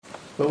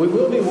But we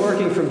will be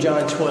working from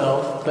John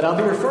 12, but I'll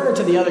be referring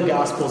to the other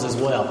Gospels as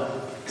well.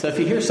 So if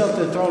you hear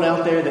something thrown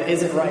out there that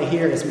isn't right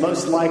here, it's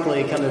most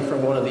likely coming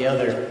from one of the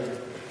other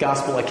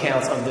Gospel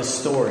accounts of this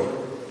story.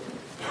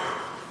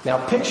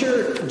 Now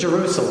picture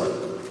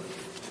Jerusalem.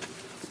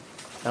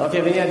 I don't know if you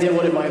have any idea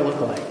what it might look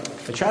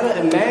like. But try to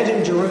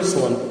imagine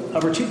Jerusalem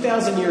over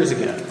 2,000 years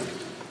ago.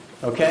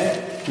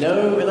 Okay?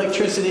 No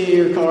electricity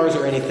or cars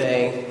or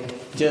anything.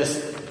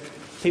 Just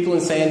people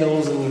in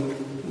sandals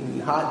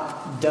and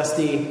hot,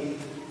 dusty,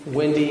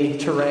 windy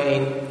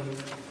terrain.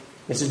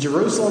 This is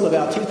Jerusalem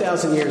about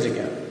 2,000 years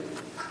ago.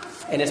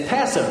 And it's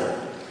Passover.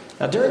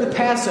 Now during the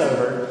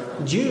Passover,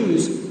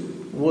 Jews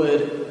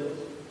would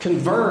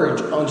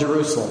converge on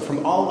Jerusalem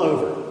from all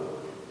over.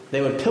 They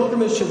would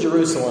pilgrimage to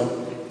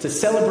Jerusalem to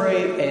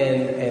celebrate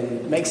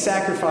and make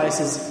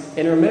sacrifices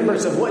in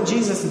remembrance of what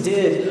Jesus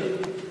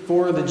did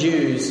for the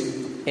Jews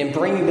in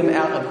bringing them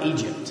out of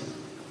Egypt.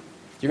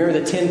 Do you remember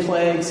the 10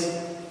 plagues?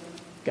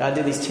 God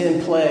did these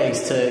 10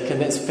 plagues to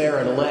convince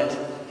Pharaoh to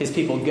let his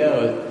people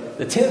go.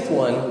 The 10th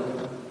one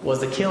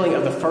was the killing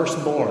of the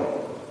firstborn.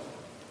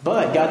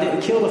 But God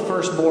didn't kill the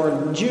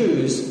firstborn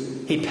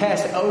Jews. He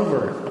passed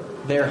over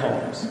their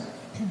homes.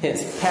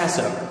 Hence,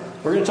 Passover.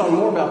 We're going to talk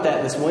more about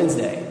that this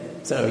Wednesday.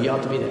 So you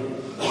ought to be there.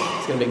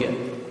 It's going to be good.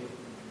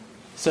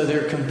 So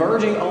they're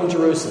converging on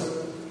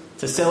Jerusalem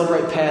to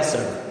celebrate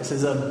Passover. This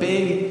is a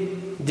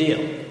big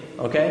deal.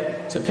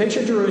 Okay? So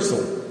picture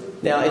Jerusalem.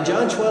 Now in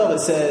John 12 it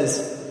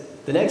says,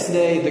 the next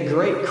day the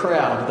great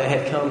crowd that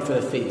had come for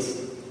the feast.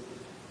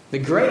 The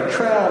great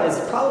crowd is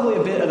probably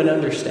a bit of an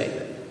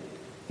understatement.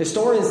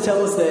 Historians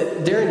tell us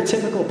that during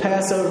typical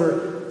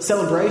Passover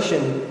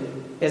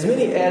celebration, as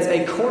many as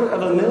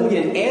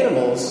 250,000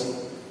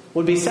 animals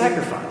would be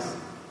sacrificed.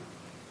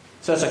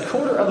 So that's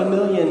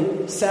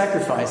 250,000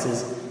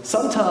 sacrifices.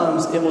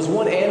 Sometimes it was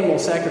one animal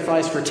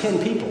sacrificed for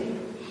 10 people.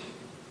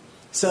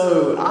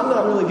 So I'm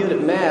not really good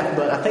at math,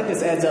 but I think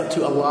this adds up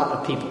to a lot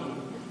of people.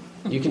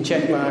 You can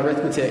check my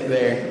arithmetic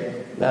there.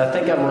 I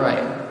think I'm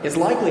right. It's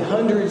likely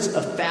hundreds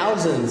of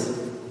thousands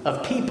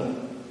of people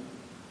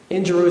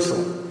in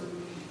Jerusalem.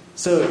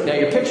 So now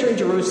you're picturing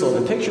Jerusalem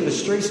and picture the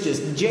streets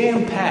just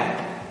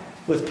jam-packed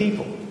with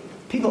people.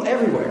 People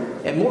everywhere.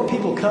 And more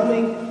people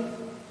coming.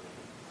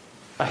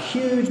 A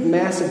huge,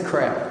 massive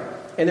crowd.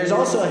 And there's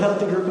also a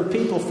healthy group of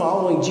people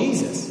following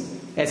Jesus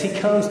as he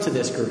comes to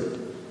this group.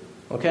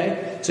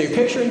 Okay? So you're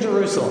picturing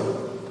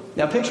Jerusalem.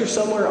 Now picture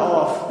somewhere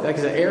off, like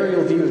an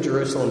aerial view of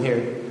Jerusalem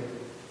here.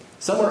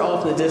 Somewhere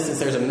off in the distance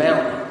there's a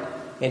mountain.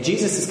 And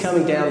Jesus is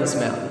coming down this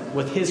mountain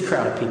with his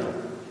crowd of people.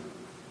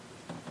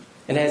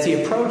 And as he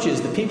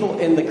approaches, the people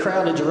in the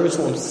crowd of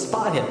Jerusalem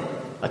spot him.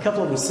 A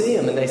couple of them see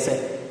him and they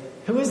say,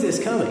 "Who is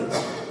this coming?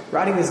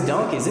 Riding this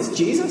donkey? Is this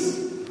Jesus?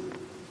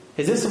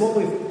 Is this the one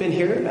we've been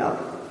hearing about?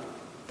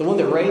 The one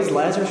that raised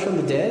Lazarus from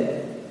the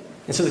dead?"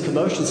 And so the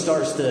commotion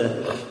starts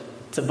to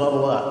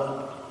bubble up.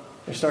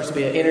 There starts to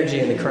be an energy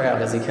in the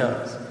crowd as he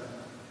comes.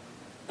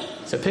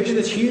 So picture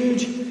this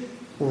huge,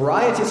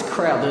 riotous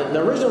crowd.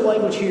 The original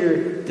language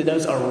here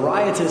denotes a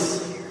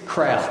riotous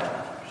crowd.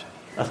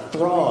 A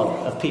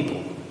throng of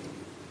people.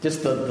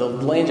 Just the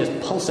land just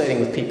pulsating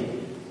with people.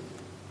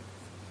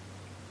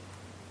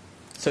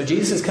 So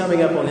Jesus is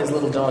coming up on his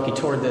little donkey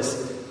toward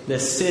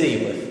this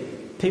city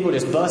with people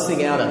just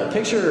busting out of it.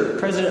 Picture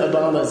President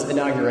Obama's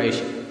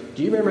inauguration.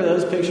 Do you remember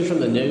those pictures from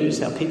the news?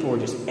 How people were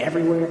just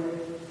everywhere?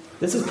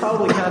 This is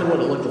probably kind of what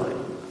it looked like.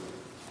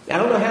 I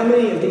don't know how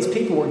many of these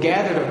people were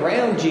gathered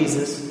around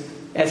Jesus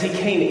as he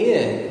came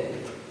in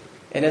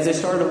and as they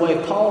started to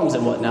wave palms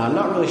and whatnot. I'm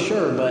not really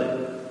sure,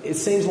 but it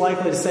seems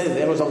likely to say that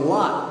there was a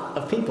lot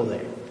of people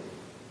there.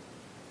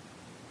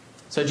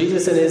 So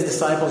Jesus and his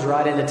disciples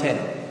ride into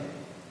town.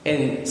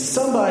 And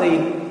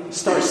somebody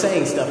starts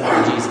saying stuff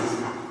about Jesus.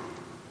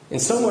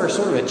 And somewhere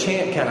sort of a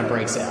chant kind of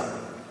breaks out.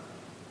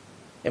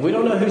 And we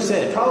don't know who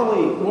said it.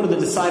 Probably one of the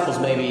disciples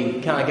maybe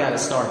kind of got it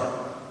started.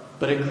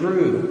 But it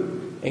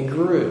grew and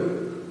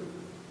grew.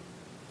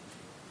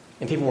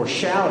 And people were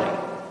shouting.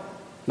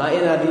 My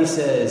NIV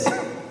says,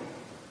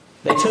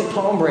 they took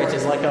palm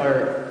branches like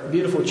our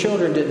beautiful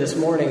children did this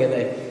morning, and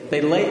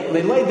they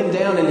laid them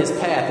down in his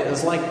path. It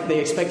was like they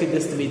expected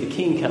this to be the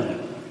king coming.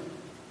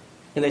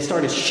 And they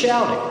started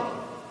shouting.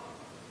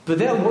 But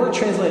that word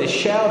translated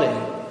shouting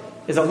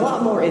is a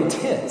lot more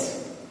intense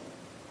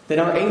than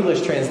our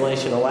English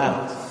translation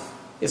allows.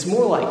 It's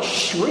more like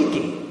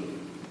shrieking,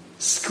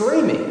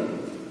 screaming.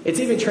 It's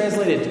even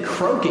translated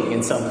croaking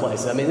in some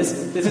places. I mean, this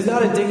is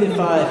not a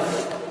dignified,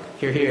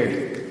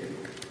 here,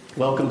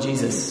 welcome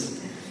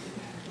Jesus.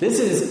 This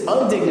is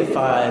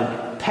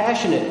undignified,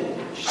 passionate,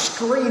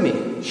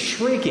 screaming,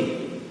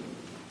 shrieking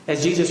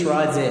as Jesus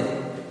rides in.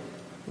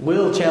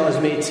 Will challenged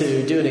me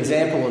to do an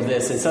example of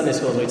this in Sunday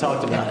school as we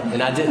talked about it.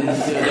 And I didn't do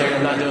it there,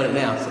 I'm not doing it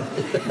now. So,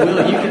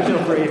 Will, you can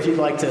feel free if you'd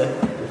like to.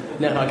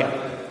 No, okay.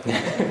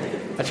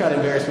 I try to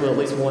embarrass Will at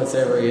least once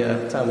every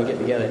time we get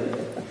together.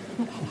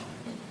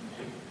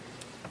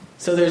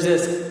 So there's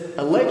this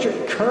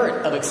electric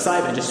current of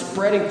excitement just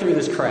spreading through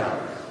this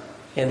crowd.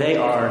 And they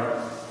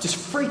are just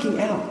freaking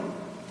out.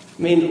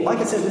 I mean, like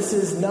I said, this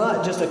is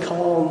not just a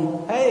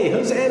calm, hey,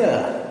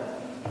 Hosanna.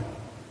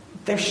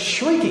 They're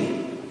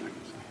shrieking.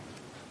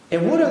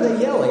 And what are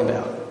they yelling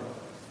about?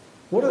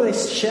 What are they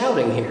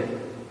shouting here?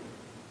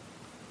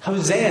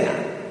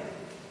 Hosanna.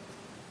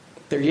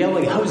 They're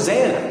yelling,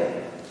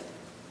 Hosanna.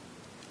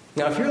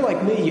 Now, if you're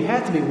like me, you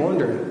have to be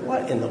wondering,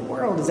 what in the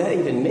world does that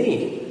even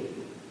mean?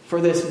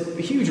 For this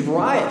huge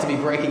riot to be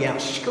breaking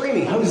out,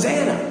 screaming,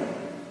 Hosanna.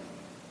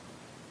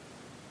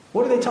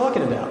 What are they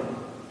talking about?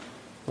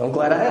 Well, I'm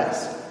glad I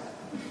asked.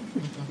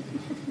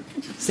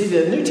 See,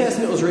 the New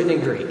Testament was written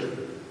in Greek,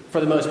 for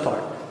the most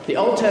part. The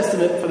Old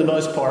Testament, for the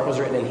most part, was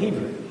written in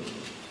Hebrew.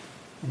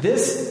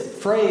 This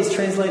phrase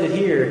translated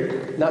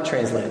here, not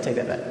translated, take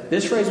that back.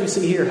 This phrase we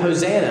see here,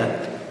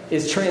 Hosanna,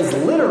 is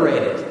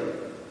transliterated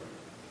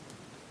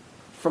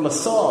from a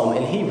psalm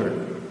in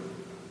Hebrew.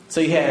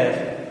 So you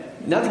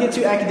have, not to get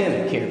too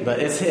academic here, but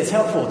it's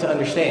helpful to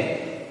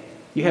understand.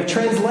 You have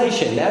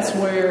translation. That's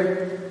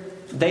where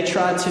they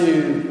try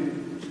to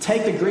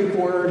take the Greek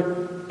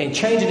word and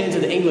change it into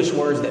the English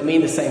words that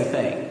mean the same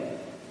thing.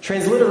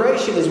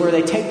 Transliteration is where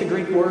they take the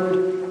Greek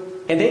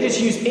word and they just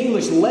use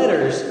English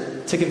letters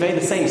to convey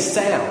the same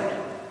sound.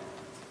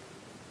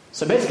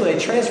 So basically, they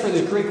transfer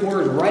this Greek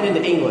word right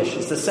into English.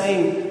 It's the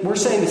same, we're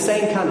saying the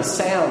same kind of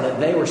sound that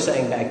they were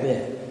saying back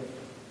then.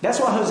 That's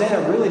why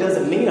Hosanna really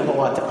doesn't mean a whole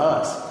lot to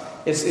us.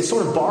 It's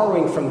sort of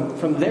borrowing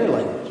from their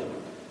language.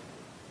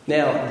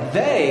 Now,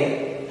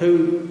 they,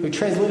 who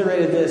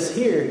transliterated this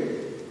here,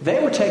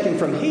 they were taken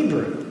from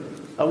Hebrew,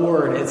 a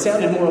word. It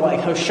sounded more like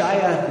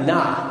Hoshaya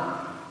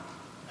Na.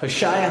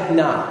 Hoshaya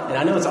Na. And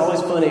I know it's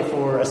always funny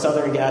for a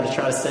southern guy to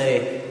try to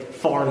say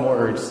foreign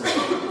words,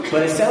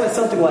 but it sounded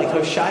something like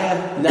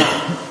Hoshaya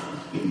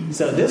Na.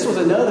 So this was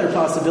another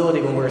possibility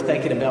when we were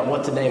thinking about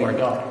what to name our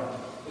daughter.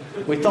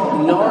 We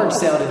thought Nard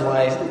sounded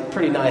like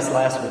pretty nice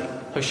last week.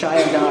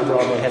 Hoshaya Na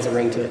probably has a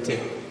ring to it too.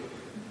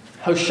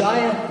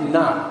 Hoshaya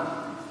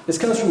Na. This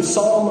comes from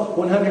Psalm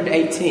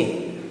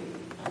 118.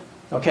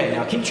 Okay,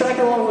 now keep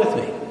tracking along with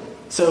me.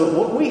 So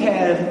what we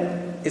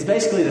have is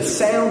basically the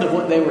sound of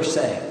what they were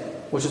saying,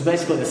 which is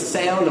basically the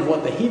sound of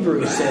what the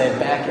Hebrews said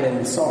back in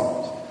the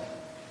Psalms.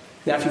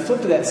 Now, if you flip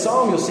to that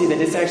psalm, you'll see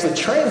that it's actually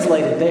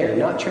translated there,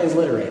 not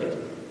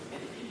transliterated.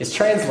 It's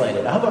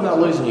translated. I hope I'm not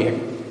losing you here.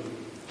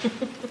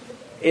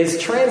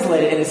 It's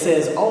translated and it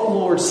says, "Oh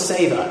Lord,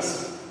 save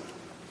us."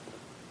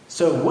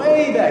 So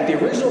way back,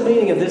 the original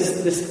meaning of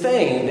this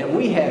thing that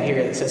we have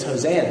here that says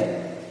Hosanna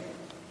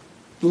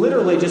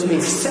literally just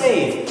means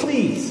save,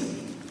 please.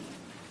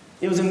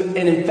 It was an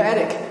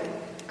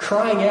emphatic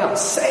crying out,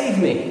 save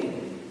me.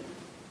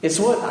 It's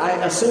what I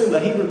assume a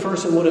Hebrew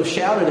person would have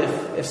shouted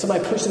if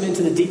somebody pushed them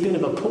into the deep end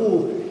of a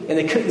pool and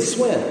they couldn't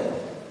swim.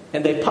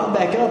 And they pop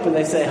back up and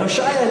they say,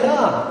 Hoshaya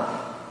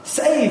Na,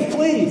 save,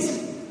 please.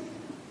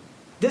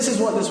 This is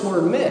what this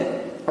word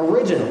meant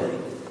originally.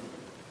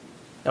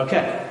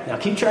 Okay, now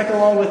keep tracking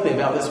along with me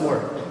about this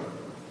word.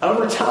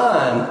 Over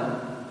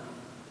time,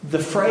 the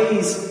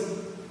phrase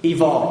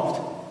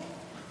evolved,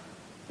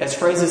 as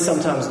phrases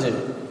sometimes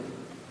do.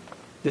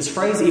 This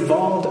phrase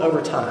evolved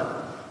over time.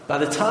 By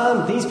the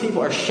time these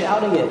people are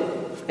shouting it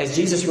as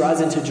Jesus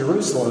rides into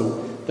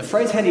Jerusalem, the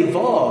phrase had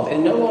evolved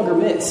and no longer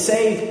meant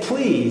save,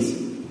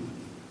 please.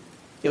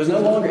 It was no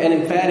longer an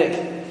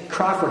emphatic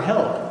cry for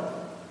help.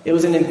 It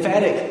was an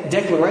emphatic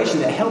declaration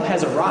that help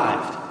has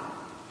arrived.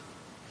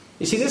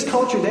 You see, this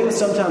culture, they would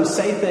sometimes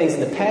say things in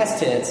the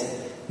past tense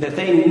that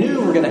they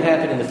knew were going to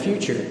happen in the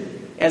future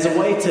as a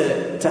way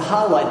to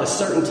highlight the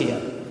certainty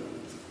of it.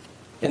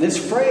 And this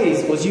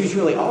phrase was used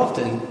really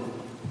often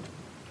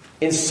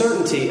in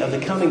certainty of the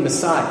coming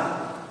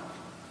Messiah.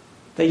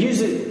 They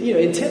use it,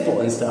 in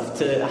temple and stuff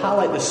to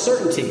highlight the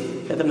certainty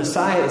that the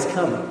Messiah is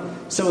coming.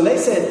 So when they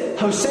said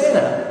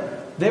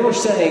Hosanna, they were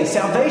saying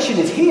salvation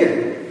is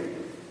here.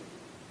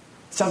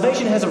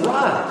 Salvation has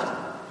arrived.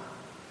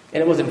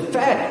 And it was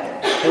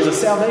emphatic. It was a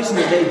salvation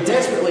that they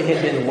desperately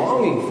had been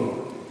longing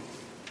for.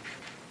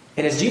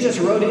 And as Jesus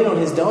rode in on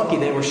his donkey,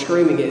 they were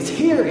screaming, it's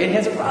here, it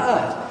has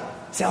arrived.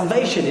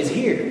 Salvation is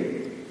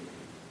here.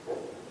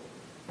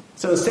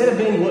 So instead of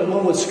being what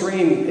one would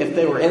scream if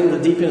they were in the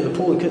deep end of the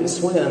pool and couldn't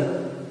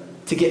swim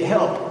to get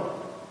help,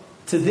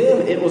 to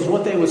them it was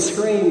what they would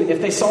scream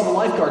if they saw the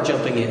lifeguard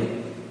jumping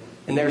in.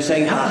 And they were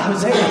saying,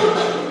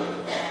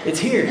 Hosanna! It's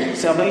here.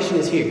 Salvation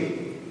is here.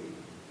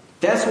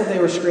 That's what they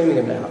were screaming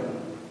about.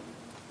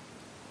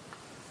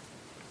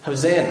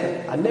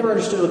 Hosanna. I never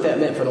understood what that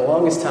meant for the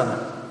longest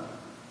time.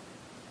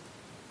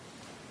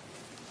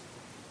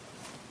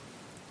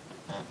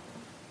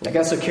 I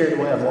got so carried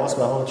away I've lost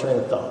my whole train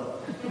of thought.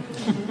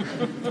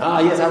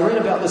 Yes, I read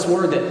about this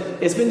word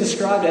that it's been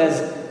described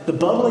as the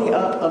bubbling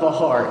up of a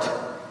heart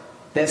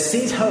that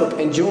sees hope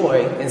and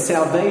joy and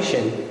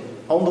salvation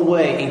on the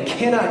way and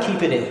cannot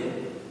keep it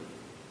in.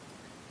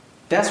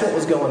 That's what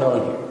was going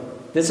on here.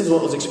 This is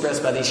what was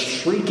expressed by these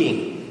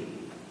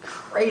shrieking,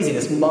 crazy,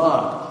 this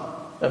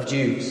mob of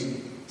Jews.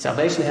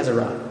 Salvation has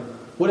arrived.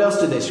 What else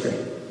did they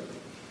scream?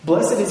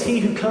 Blessed is he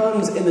who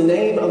comes in the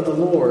name of the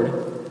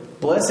Lord.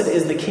 Blessed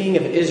is the King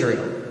of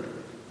Israel.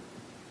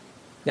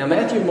 Now,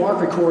 Matthew and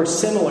Mark record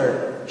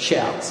similar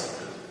shouts.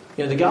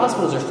 The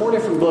Gospels are 4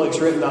 different books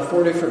written by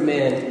 4 different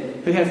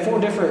men who had 4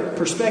 different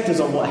perspectives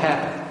on what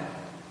happened.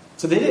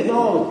 So they didn't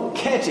all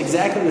catch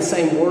exactly the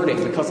same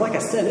wording because, like I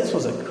said, this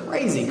was a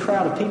crazy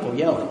crowd of people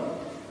yelling.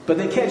 But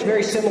they catch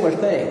very similar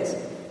things.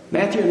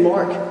 Matthew and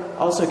Mark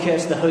also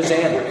catch the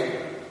Hosanna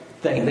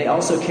thing. They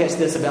also catch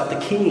this about the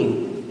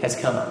king has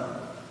come.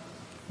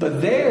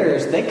 But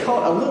theirs, they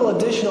caught a little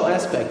additional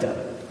aspect of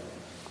it.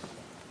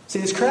 See,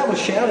 this crowd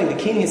was shouting,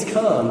 the king has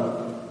come.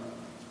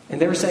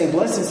 And they were saying,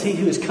 blessed is he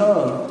who has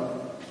come.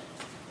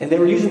 And they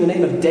were using the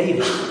name of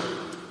David.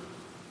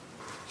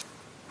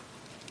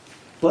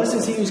 Blessed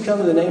is he who's come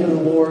in the name of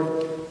the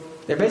Lord.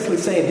 They're basically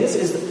saying, this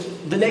is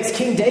the next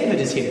King David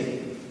is here.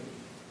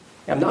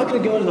 Now, I'm not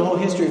going to go into the whole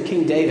history of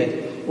King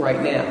David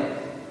right now.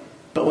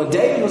 But when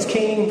David was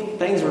king,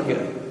 things were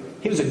good.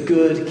 He was a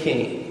good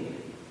king.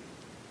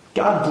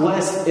 God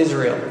blessed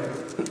Israel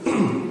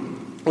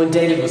when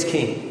David was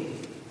king.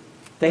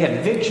 They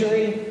had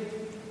victory.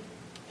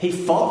 He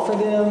fought for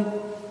them.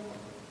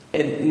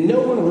 And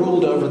no one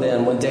ruled over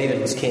them when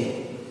David was king.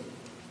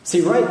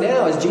 See, right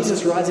now, as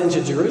Jesus rides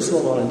into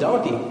Jerusalem on a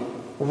donkey,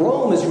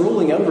 Rome is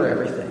ruling over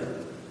everything.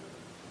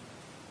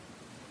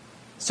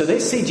 So they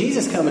see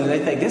Jesus coming and they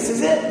think, this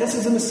is it. This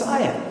is the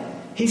Messiah.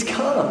 He's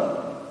come.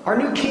 Our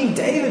new King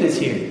David is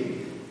here.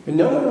 And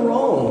no more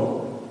Rome.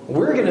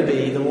 We're going to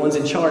be the ones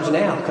in charge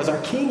now because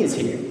our king is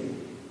here.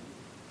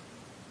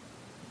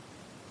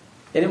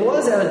 And it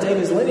was out of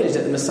David's lineage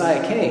that the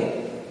Messiah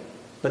came.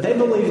 But they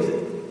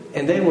believed,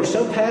 and they were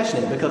so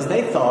passionate because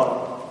they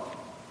thought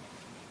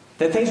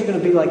that things were going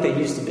to be like they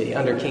used to be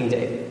under King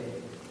David.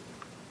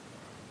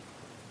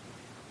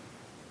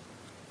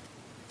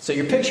 So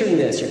you're picturing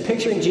this. You're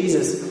picturing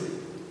Jesus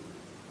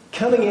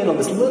coming in on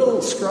this little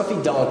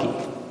scruffy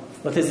donkey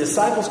with his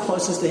disciples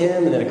closest to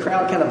him and then a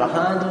crowd kind of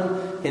behind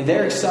him. And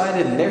they're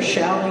excited and they're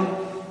shouting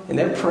and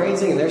they're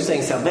praising and they're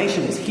saying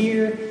salvation is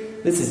here.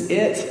 This is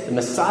it. The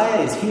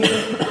Messiah is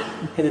here.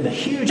 And then the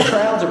huge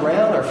crowds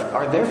around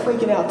are they're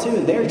freaking out too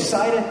and they're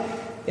excited.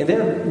 And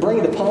they're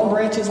bringing the palm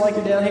branches like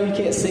you're down here. You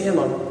can't see them.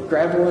 I'll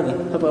grab one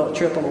and hope I don't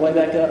trip on the way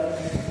back up.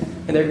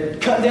 And they're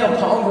cutting down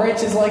palm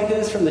branches like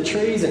this from the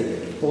trees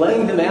and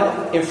laying them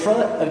out in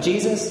front of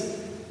Jesus.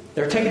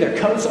 They're taking their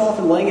coats off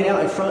and laying it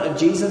out in front of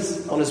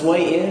Jesus on his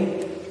way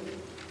in.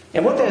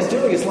 And what that is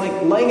doing is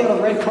like laying out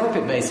a red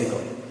carpet,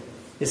 basically.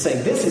 It's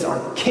saying, this is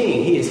our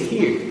king. He is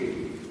here.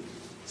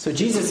 So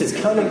Jesus is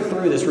coming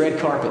through this red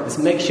carpet, this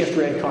makeshift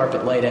red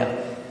carpet laid out.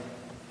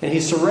 And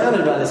he's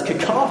surrounded by this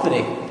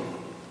cacophony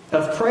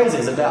of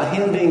praises about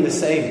him being the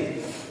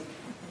Savior.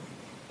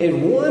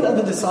 And one of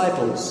the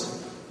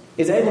disciples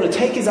is able to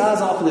take his eyes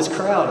off of this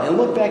crowd and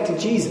look back to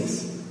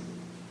Jesus.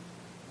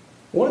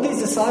 One of these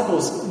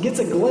disciples gets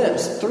a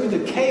glimpse through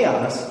the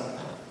chaos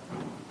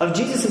of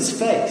Jesus'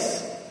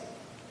 face.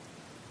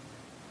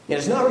 And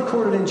it's not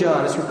recorded in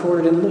John, it's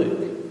recorded in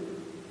Luke.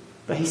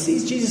 But he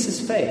sees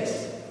Jesus'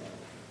 face.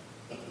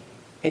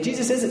 And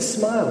Jesus isn't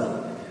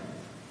smiling.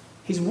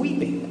 He's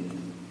weeping.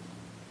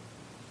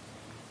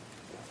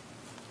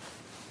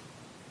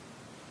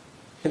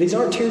 And these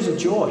aren't tears of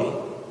joy.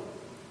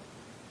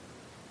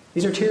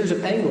 These are tears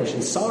of anguish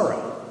and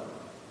sorrow.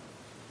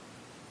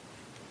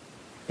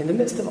 In the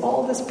midst of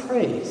all this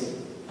praise.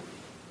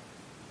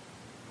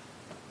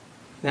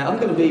 Now,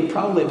 I'm going to be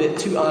probably a bit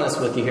too honest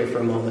with you here for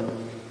a moment.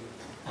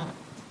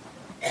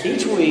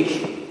 Each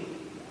week,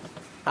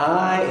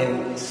 I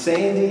and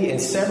Sandy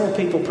and several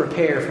people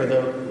prepare for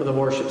the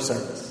worship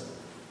service.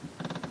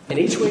 And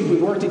each week we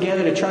work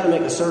together to try to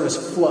make the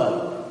service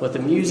flow with the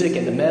music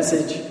and the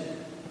message.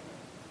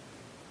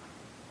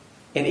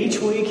 And each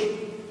week,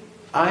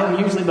 I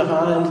am usually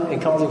behind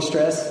and causing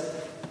stress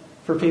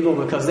for people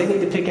because they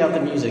need to pick out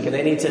the music and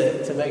they need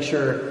to make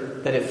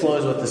sure that it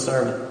flows with the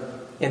sermon.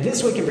 And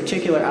this week in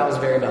particular, I was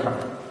very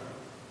behind.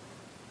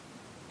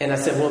 And I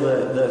said, well,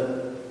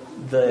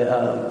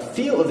 the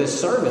feel of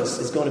this service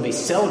is going to be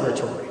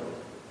celebratory.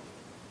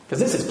 Because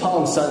this is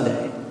Palm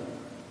Sunday.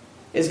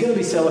 It's going to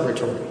be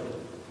celebratory.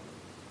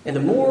 And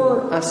the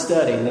more I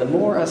study,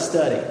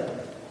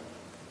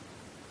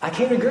 I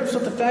came to grips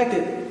with the fact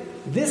that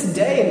this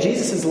day in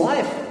Jesus'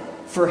 life,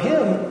 for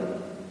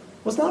him,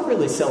 was not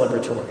really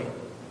celebratory.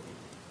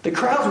 The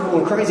crowds were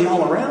going crazy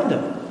all around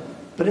him.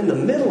 But in the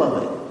middle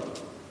of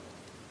it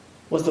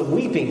was the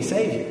weeping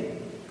Savior.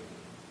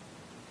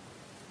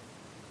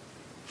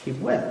 He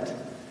wept.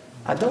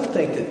 I don't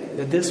think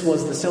that this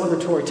was the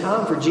celebratory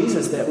time for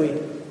Jesus that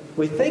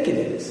we think it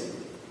is.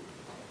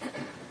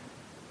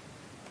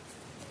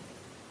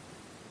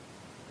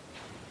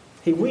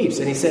 He weeps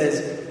and he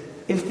says,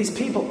 if these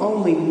people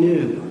only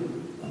knew.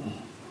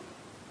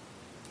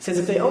 He says,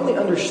 if they only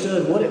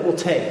understood what it will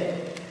take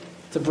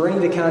to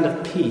bring the kind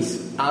of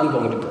peace I'm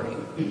going to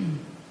bring.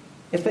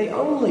 If they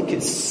only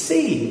could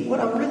see what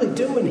I'm really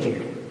doing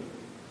here.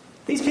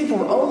 These people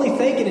were only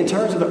thinking in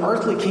terms of an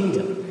earthly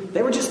kingdom.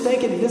 They were just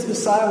thinking that this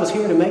Messiah was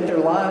here to make their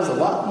lives a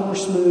lot more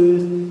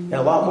smooth and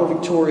a lot more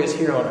victorious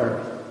here on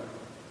earth.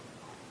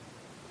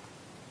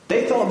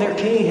 They thought their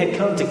king had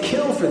come to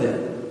kill for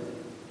them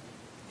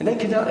And they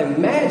could not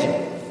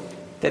imagine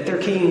that their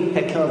king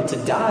had come to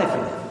die for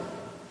them.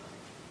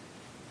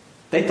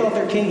 They thought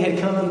their king had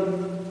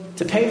come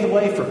to pave the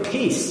way for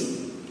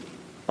peace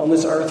on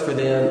this earth for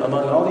them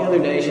among all the other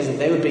nations, and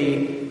they would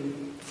be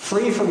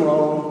free from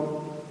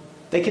Rome.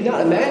 They could not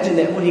imagine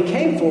that what he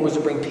came for was to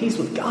bring peace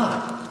with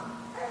God.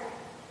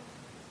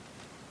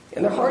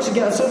 And their hearts had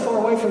gotten so far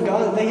away from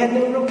God that they had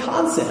no real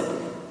concept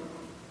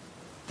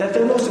that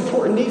their most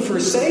important need for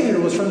a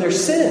Savior was from their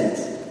sins,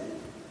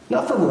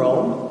 not from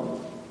Rome.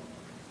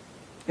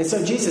 And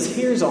so Jesus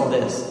hears all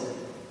this.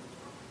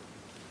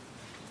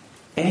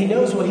 And he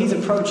knows what he's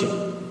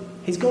approaching.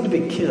 He's going to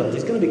be killed.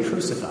 He's going to be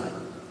crucified.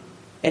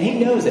 And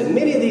he knows that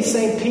many of these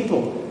same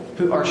people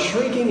who are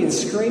shrieking and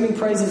screaming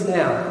praises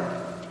now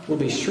will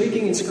be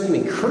shrieking and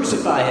screaming,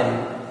 "Crucify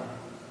him,"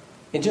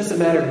 in just a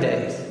matter of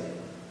days.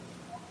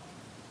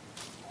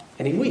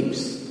 And he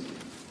weeps.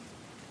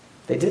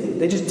 They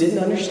just didn't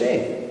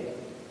understand.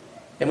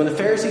 And when the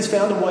Pharisees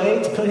found a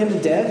way to put him to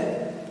death,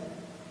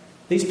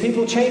 these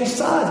people changed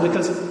sides,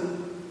 because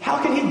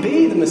how can he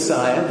be the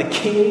Messiah, the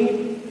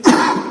King,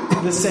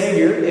 the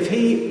Savior, if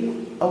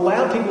he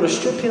allowed people to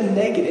strip him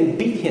naked and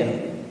beat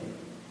him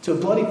to a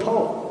bloody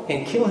pulp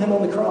and kill him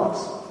on the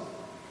cross?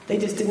 They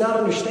just did not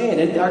understand.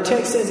 And our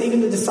text says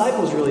even the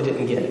disciples really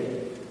didn't get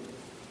it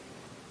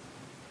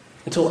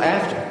until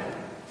after.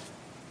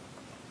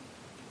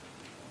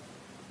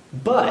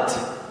 But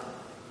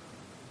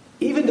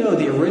even though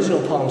the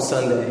original Palm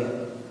Sunday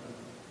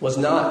was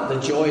not the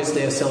joyous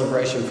day of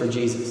celebration for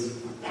Jesus,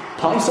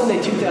 Palm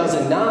Sunday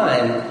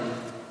 2009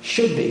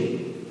 should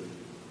be.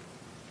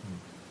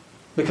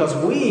 Because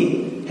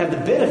we have the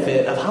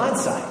benefit of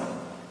hindsight.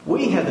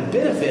 We have the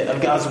benefit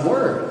of God's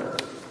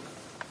Word.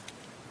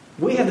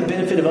 We have the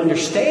benefit of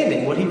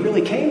understanding what he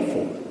really came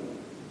for.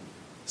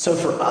 So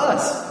for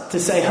us to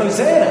say,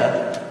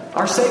 "Hosanna,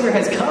 our Savior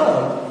has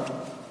come,"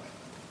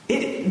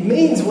 it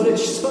means what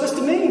it's supposed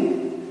to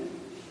mean.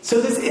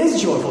 So this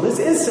is joyful. This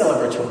is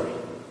celebratory.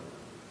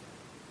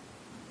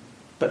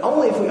 But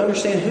only if we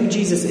understand who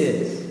Jesus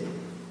is. We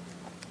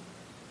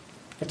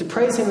have to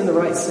praise him in the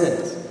right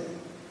sense.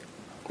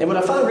 And what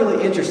I find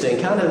really interesting,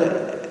 kind of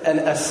an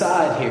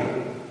aside here,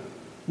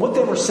 what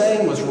they were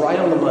saying was right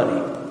on the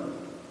money.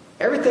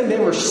 Everything they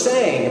were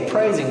saying and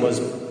praising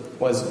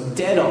was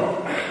dead on.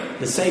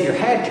 The Savior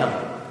had come.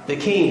 The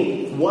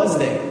King was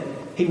there.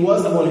 He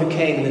was the one who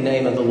came in the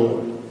name of the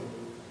Lord.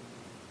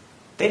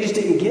 They just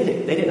didn't get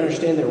it. They didn't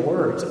understand their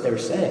words that they were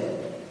saying.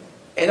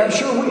 And I'm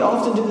sure we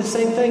often do the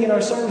same thing in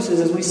our services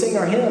as we sing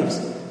our hymns.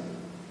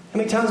 How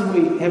many times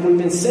have we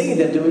been singing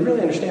them? Do we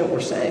really understand what we're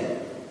saying?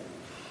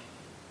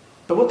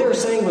 But what they were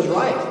saying was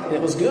right, and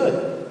it was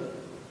good.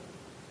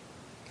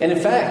 And in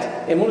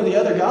fact, in one of the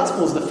other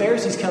Gospels, the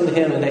Pharisees come to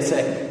him and they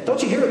say,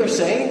 "Don't you hear what they're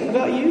saying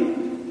about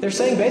you? They're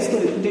saying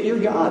basically that you're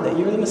God, that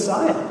you're the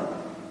Messiah.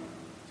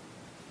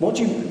 Won't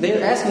you?"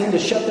 They're asking him to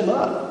shut them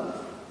up.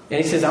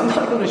 And he says, "I'm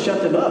not going to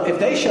shut them up. If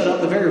they shut up,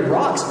 the very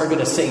rocks are going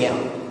to sing out."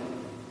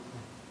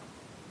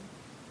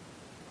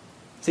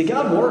 See,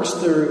 God works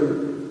through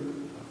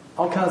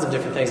all kinds of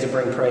different things to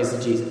bring praise to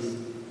Jesus.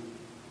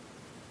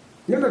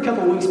 Remember a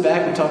couple of weeks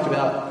back we talked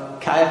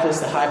about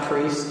Caiaphas, the high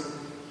priest?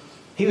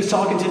 He was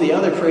talking to the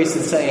other priests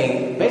and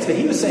saying, basically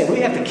he was saying, "We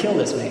have to kill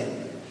this man."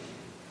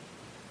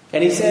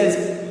 And he says,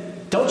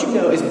 "Don't you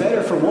know it's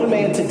better for one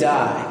man to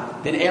die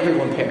than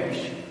everyone perish?"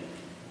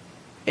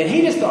 And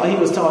he just thought he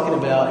was talking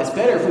about it's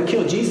better if we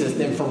kill Jesus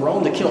than for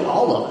Rome to kill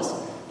all of us,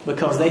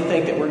 because they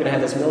think that we're going to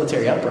have this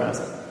military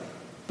uprising.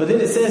 But then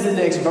it says in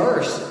the next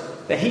verse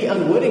that he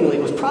unwittingly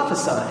was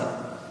prophesying.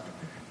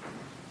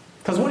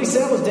 Because what he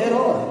said was dead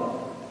on.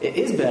 It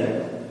is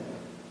better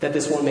that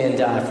this one man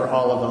die for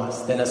all of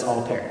us than us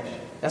all perish.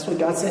 That's what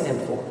God sent him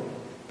for.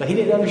 But he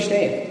didn't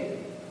understand.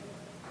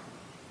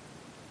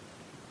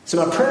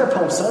 So my prayer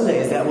Palm Sunday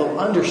is that we'll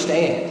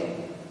understand.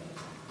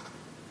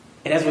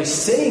 And as we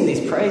sing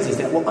these praises,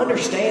 that we'll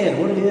understand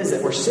what it is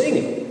that we're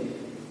singing.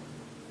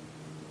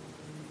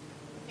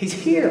 He's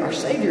here. Our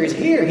Savior is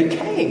here. He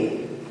came.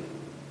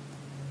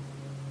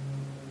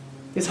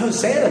 This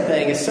Hosanna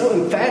thing is so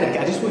emphatic.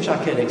 I just wish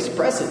I could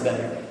express it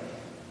better.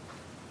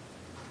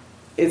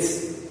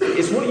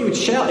 It's what you would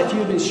shout if you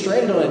had been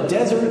stranded on a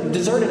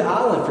deserted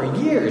island for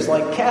years,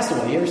 like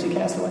Castaway. You ever see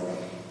Castaway?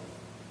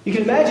 You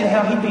can imagine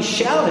how he'd be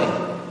shouting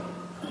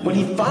when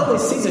he finally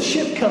sees a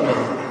ship coming.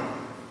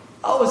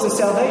 Oh, it's the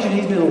salvation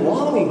he's been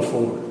longing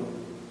for.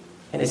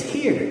 And it's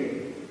here.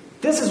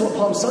 This is what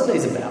Palm Sunday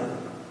is about.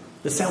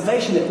 The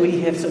salvation that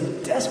we have so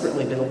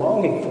desperately been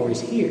longing for is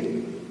here.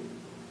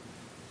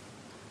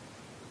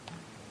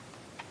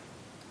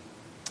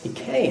 He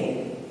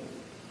came.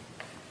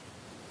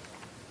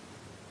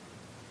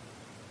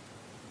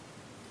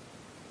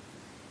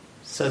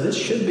 So this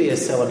should be a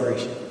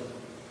celebration.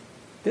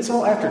 This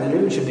whole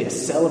afternoon should be a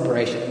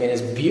celebration. I mean,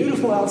 it's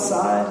beautiful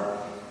outside.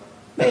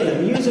 Man, the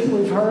music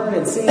we've heard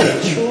and seeing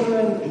the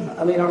children.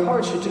 I mean, our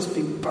hearts should just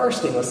be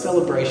bursting with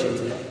celebration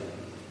today.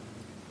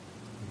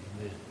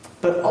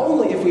 But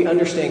only if we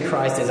understand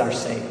Christ as our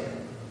Savior.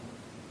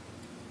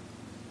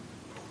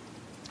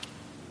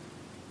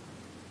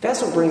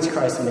 That's what brings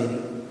Christ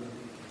meaning.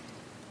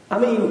 I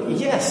mean,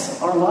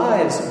 yes, our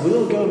lives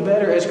will go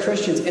better as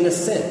Christians in a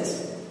sense.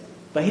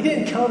 But he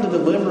didn't come to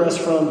deliver us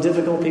from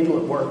difficult people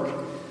at work.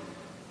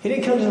 He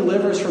didn't come to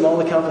deliver us from all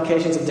the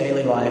complications of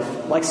daily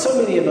life, like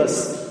so many of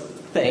us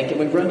think, and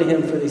we run to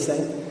him for these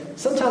things.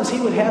 Sometimes he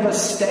would have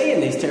us stay in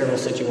these terrible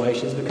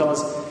situations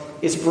because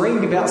it's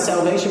bringing about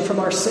salvation from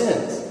our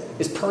sins.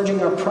 It's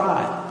purging our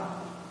pride.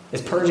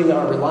 It's purging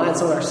our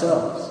reliance on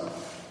ourselves.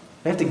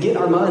 We have to get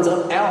our minds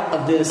up out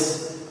of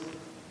this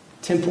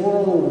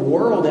temporal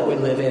world that we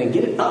live in and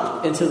get it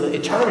up into the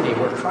eternity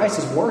where Christ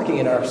is working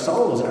in our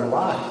souls and our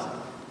lives.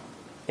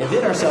 And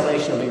then our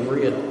salvation will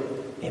be real.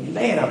 And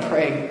man, I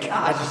pray,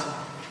 God,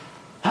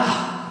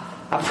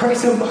 I pray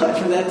so much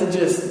for that to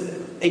just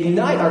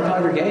ignite our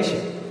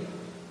congregation.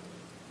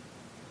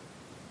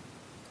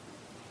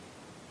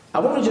 I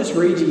want to just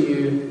read to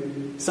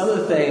you some of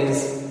the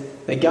things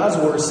that God's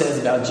Word says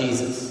about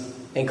Jesus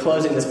in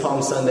closing this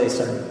Palm Sunday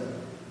sermon.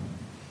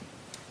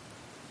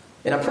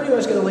 And I'm pretty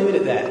much going to leave it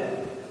at that.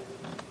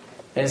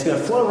 And it's going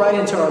to flow right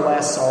into our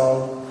last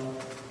song.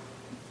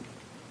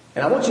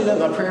 And I want you to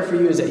know my prayer for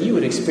you is that you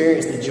would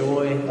experience the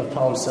joy of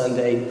Palm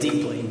Sunday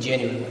deeply and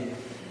genuinely,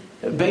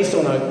 based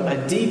on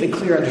a deep and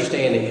clear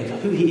understanding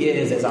of who he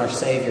is as our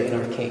Savior and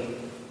our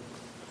King.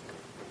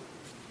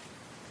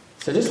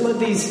 So just let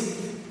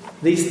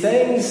these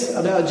things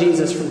about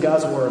Jesus from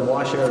God's Word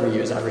wash over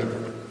you as I read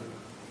them.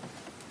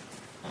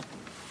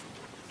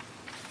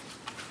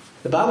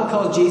 The Bible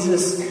calls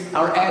Jesus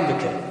our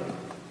advocate.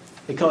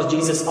 It calls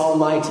Jesus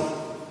Almighty,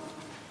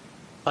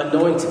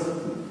 Anointed,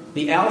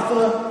 the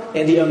Alpha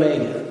and the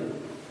Omega.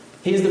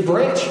 He is the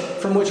branch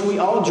from which we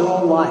all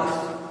draw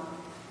life.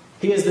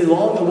 He is the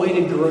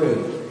long-awaited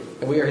groom,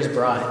 and we are his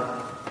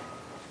bride.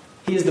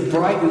 He is the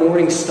bright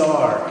morning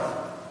star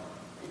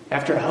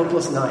after a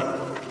hopeless night.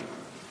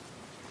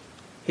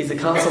 He's the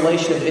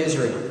consolation of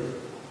Israel.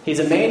 He's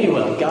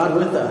Emmanuel, God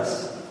with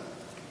us.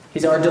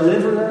 He's our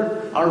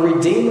deliverer, our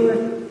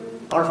redeemer,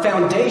 our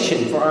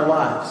foundation for our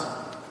lives.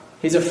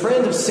 He's a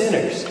friend of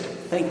sinners.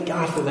 Thank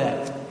God for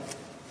that.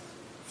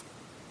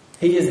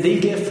 He is the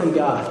gift from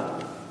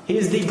God. He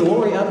is the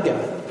glory of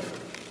God.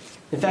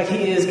 In fact,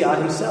 he is God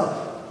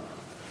himself.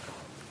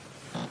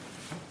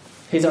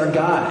 He's our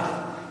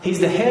guide. He's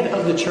the head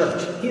of the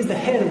church. He is the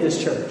head of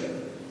this church.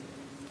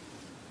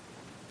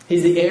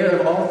 He's the heir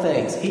of all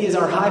things. He is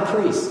our high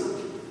priest.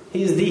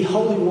 He is the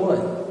Holy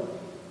One.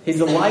 He's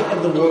the light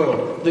of the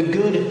world, the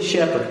good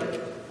shepherd.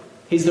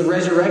 He's the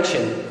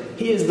resurrection.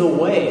 He is the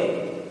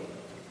way.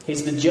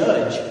 He's the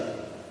judge.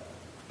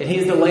 And he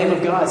is the Lamb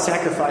of God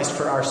sacrificed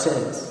for our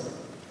sins.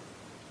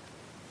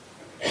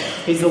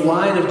 He's the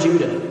Lion of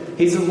Judah.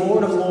 He's the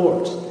Lord of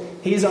Lords.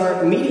 He is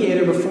our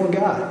mediator before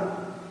God.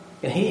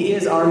 And he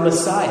is our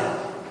Messiah.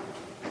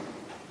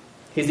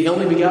 He's the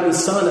only begotten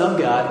Son of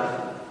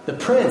God, the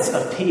Prince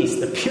of Peace,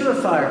 the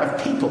purifier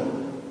of people,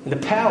 and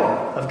the power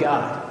of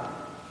God.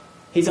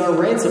 He's our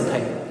ransom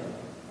payment.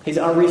 He's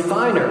our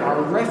refiner,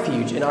 our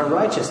refuge in our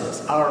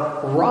righteousness,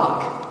 our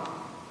rock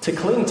to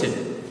cling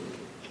to.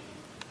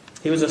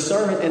 He was a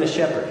servant and a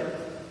shepherd.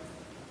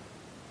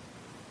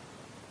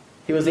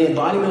 He was the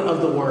embodiment of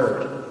the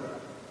Word.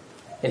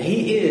 And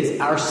he is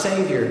our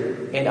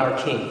Savior and our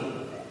King.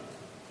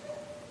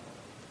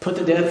 Put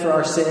to death for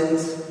our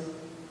sins,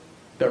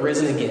 but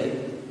risen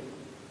again.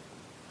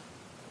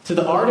 To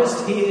the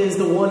artist, he is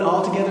the one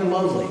altogether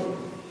lovely.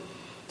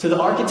 To the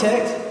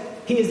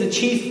architect, he is the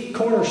chief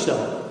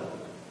cornerstone.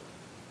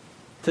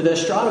 To the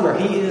astronomer,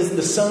 he is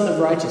the sun of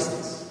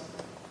righteousness.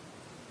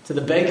 To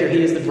the baker,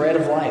 he is the bread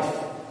of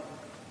life.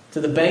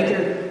 To the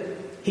banker,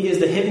 he is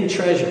the hidden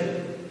treasure.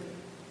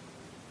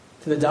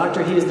 To the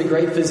doctor, he is the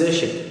great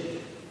physician.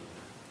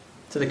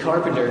 To the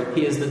carpenter,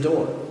 he is the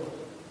door.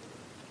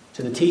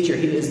 To the teacher,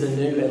 he is the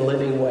new and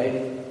living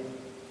way.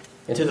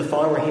 And to the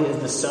farmer, he is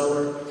the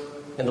sower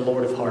and the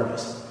Lord of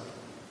harvest.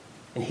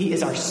 And he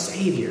is our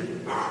Savior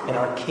and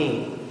our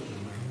King.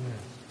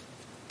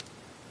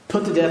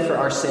 Put to death for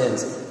our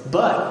sins,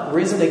 but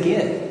risen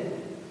again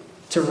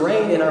to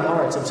reign in our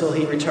hearts until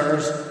he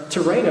returns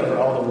to reign over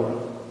all the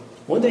world.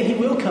 One day he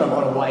will come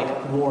on a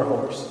white war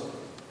horse.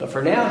 But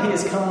for now, he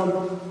has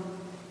come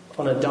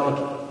on a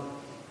donkey,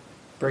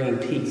 bringing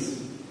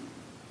peace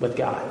with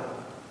God.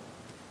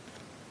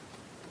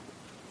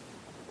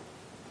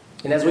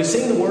 And as we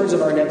sing the words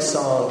of our next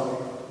song,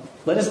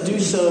 let us do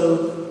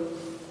so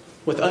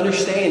with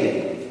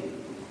understanding.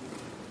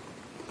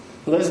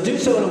 Let us do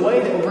so in a way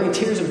that will bring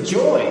tears of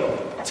joy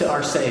to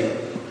our Savior,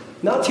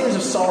 not tears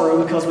of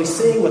sorrow because we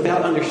sing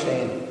without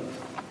understanding.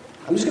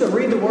 I'm just going to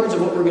read the words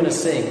of what we're going to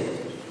sing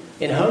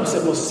in hopes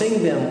that we'll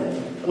sing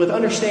them with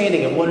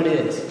understanding of what it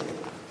is.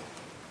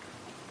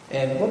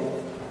 And what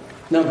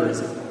number is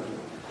it?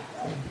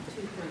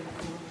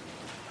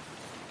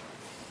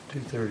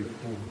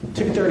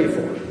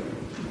 234.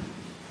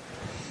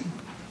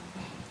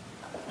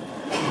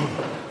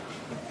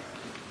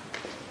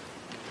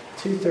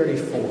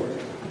 234.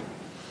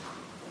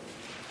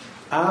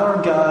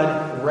 Our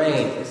God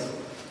reigns.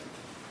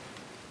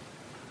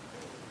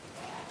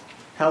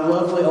 How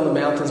lovely on the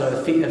mountains are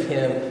the feet of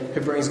him who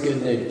brings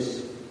good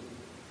news.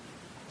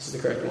 This is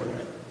the correct one,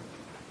 right?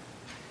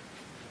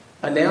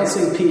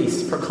 Announcing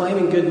peace,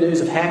 proclaiming good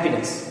news of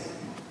happiness.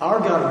 Our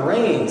God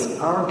reigns.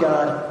 Our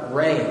God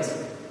reigns.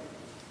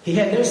 He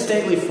had no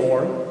stately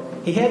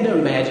form. He had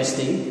no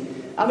majesty.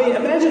 I mean,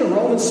 imagine a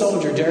Roman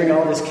soldier during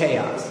all this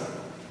chaos,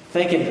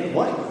 thinking,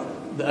 what?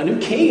 A new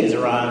king has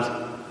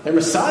arrived. Their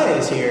Messiah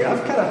is here.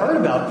 I've kind of heard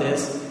about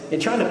this.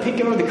 And trying to peek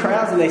over the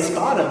crowds, and they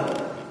spot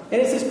him. And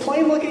it's this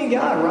plain-looking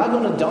guy riding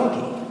on a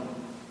donkey.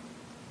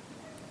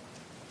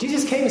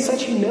 Jesus came in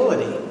such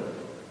humility.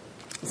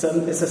 It's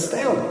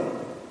astounding.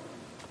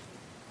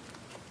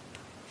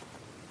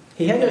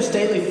 He had no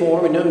stately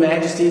form and no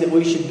majesty that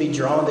we should be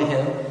drawn to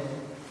him.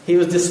 He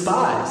was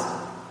despised,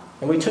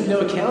 and we took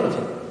no account of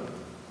him.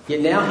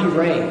 Yet now he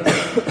reigns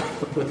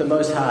with the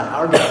Most High.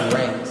 Our God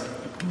reigns.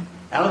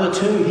 Out of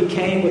the tomb he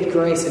came with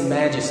grace and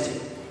majesty.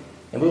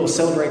 And we will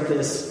celebrate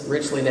this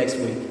richly next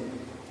week.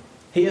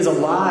 He is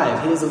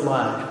alive. He is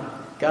alive.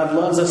 God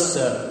loves us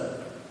so.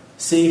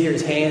 See here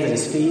his hands and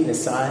his feet and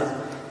his sides.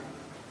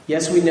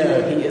 Yes, we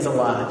know he is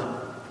alive.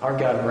 Our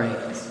God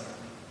reigns.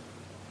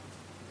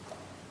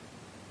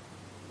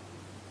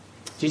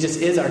 Jesus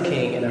is our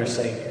King and our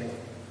Savior.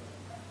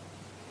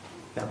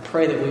 Now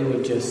pray that we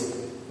would just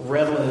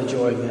revel in the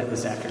joy of that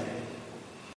this afternoon.